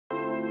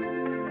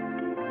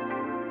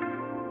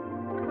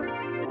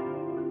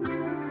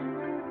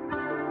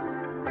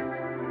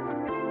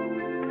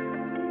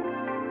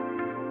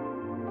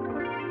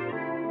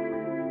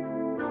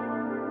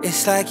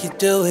It's like you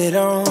do it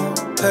on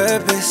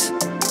purpose.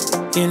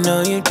 You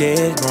know you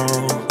did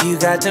wrong. You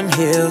got them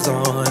heels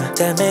on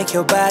that make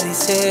your body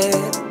sit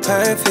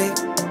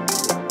perfect.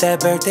 That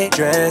birthday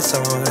dress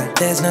on,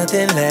 there's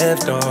nothing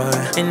left on.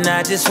 And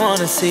I just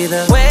wanna see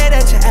the way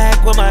that you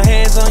act with my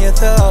hands on your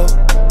throat,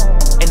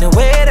 and the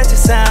way that you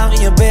sound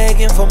when you're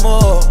begging for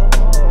more.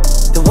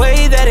 The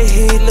way that it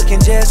hit, looking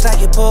just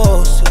like you're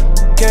supposed to.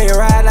 Girl, you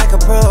ride like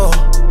a pro,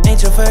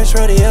 ain't your first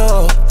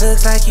rodeo.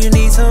 Looks like you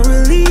need some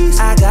release,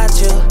 I got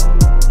you.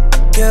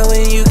 Girl,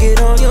 when you get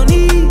on your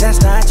knees,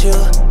 that's not you.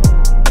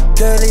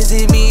 Girl, is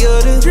it me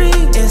or the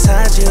dream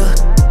inside you?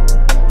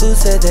 Who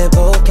said that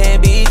both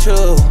can't be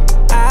true?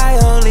 I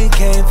only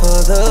came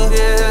for the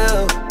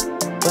view,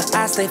 but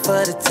I stay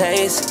for the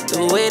taste.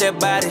 The way that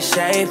body's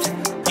shaped,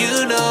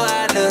 you know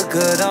I look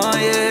good on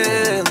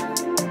you.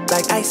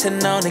 Like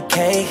icing on the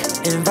cake,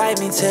 invite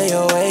me to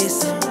your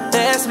waist.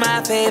 That's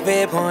my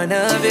favorite point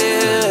of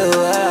view.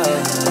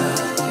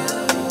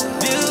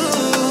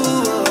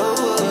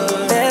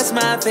 That's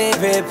my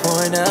favorite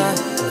point of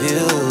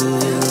view.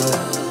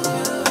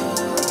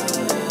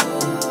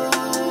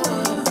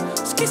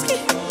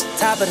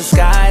 Top of the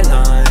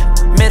skyline,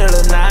 middle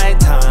of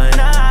nighttime.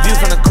 View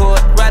from the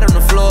court, right on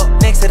the floor,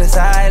 next to the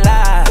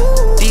sideline.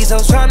 These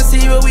hoes tryna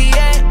see where we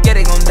at, yeah,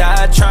 they gon'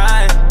 die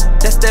trying.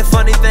 That's that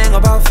funny thing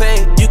about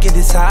fate, you can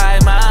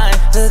decide mine.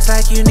 Looks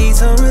like you need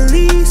some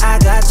release, I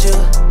got you.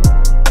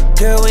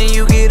 Girl, when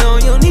you get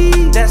on your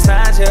knees, that's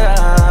not you.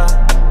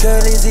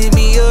 Girl, is it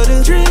me or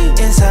the dream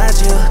inside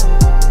you?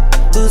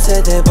 Who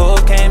said that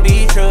both can't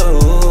be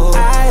true?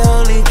 I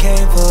only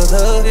came for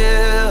the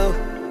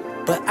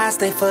view, but I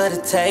stay for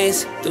the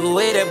taste. The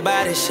way that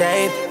body's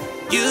shaped,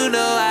 you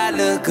know I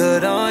look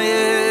good on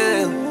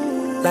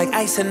you. Like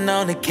icing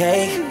on the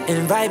cake,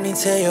 invite me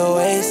to your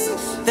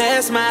waist.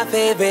 That's my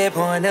favorite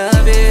point of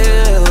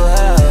view.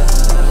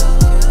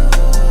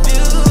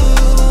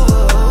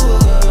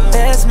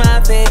 That's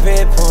my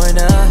favorite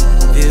point of view.